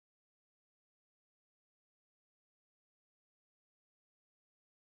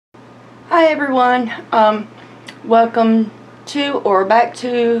Hi everyone, welcome to or back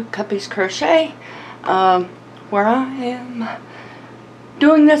to Cuppy's Crochet, where I am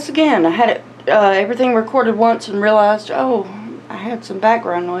doing this again. I had it everything recorded once and realized, oh, I had some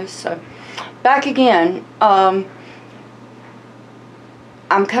background noise, so back again. I'm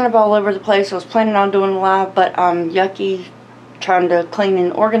kind of all over the place. I was planning on doing a live, but I'm yucky trying to clean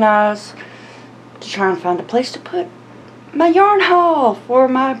and organize to try and find a place to put my yarn haul for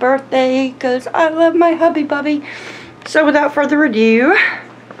my birthday, because I love my hubby bubby. So without further ado,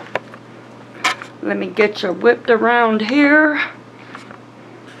 let me get you whipped around here.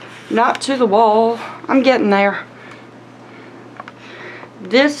 Not to the wall. I'm getting there.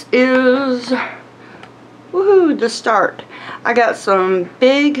 This is woohoo, the start. I got some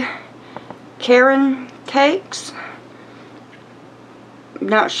big Karen cakes.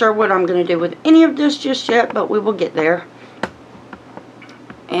 Not sure what I'm going to do with any of this just yet, but we will get there.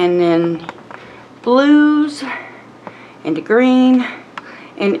 And then blues and the green,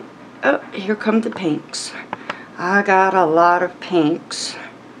 and oh, here come the pinks. I got a lot of pinks.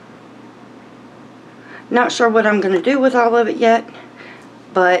 Not sure what I'm going to do with all of it yet,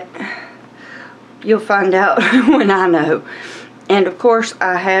 but you'll find out when I know. And of course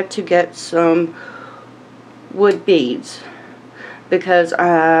I had to get some wood beads because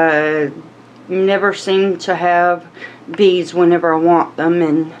I never seem to have beads whenever I want them,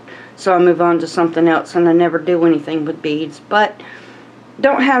 and so I move on to something else and I never do anything with beads, but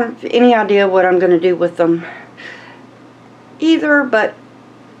don't have any idea what I'm going to do with them either, but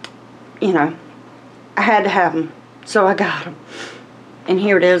you know, I had to have them, so I got them. And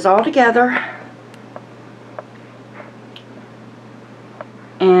here it is all together.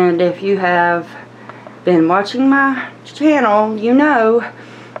 And if you have been watching my channel, you know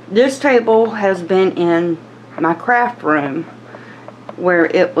this table has been in my craft room where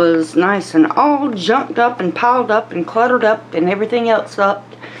it was nice and all junked up and piled up and cluttered up and everything else up.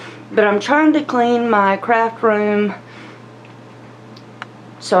 But I'm trying to clean my craft room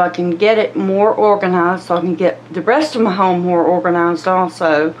so I can get it more organized, so I can get the rest of my home more organized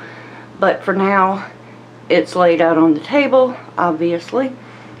also. But for now, it's laid out on the table, obviously,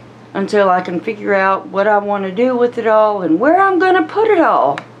 until I can figure out what I want to do with it all and where I'm going to put it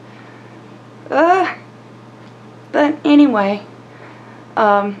all. But anyway,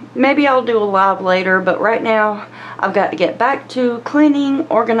 maybe I'll do a live later, but right now I've got to get back to cleaning,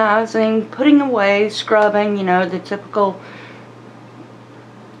 organizing, putting away, scrubbing, you know, the typical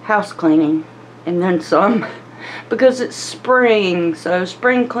house cleaning, and then some, because it's spring, so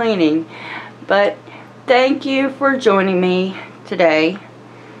spring cleaning. But thank you for joining me today.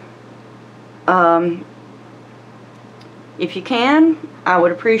 If you can, I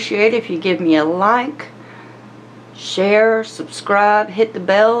would appreciate if you give me a like, share, subscribe, hit the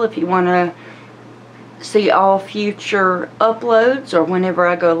bell if you want to see all future uploads or whenever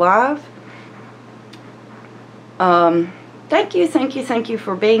I go live. Thank you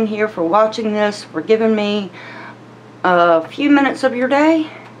for being here, for watching this, for giving me a few minutes of your day.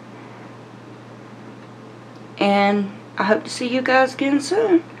 And I hope to see you guys again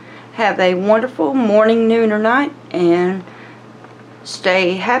soon. Have a wonderful morning, noon, or night, and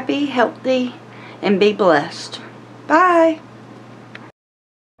stay happy, healthy, and be blessed. Bye.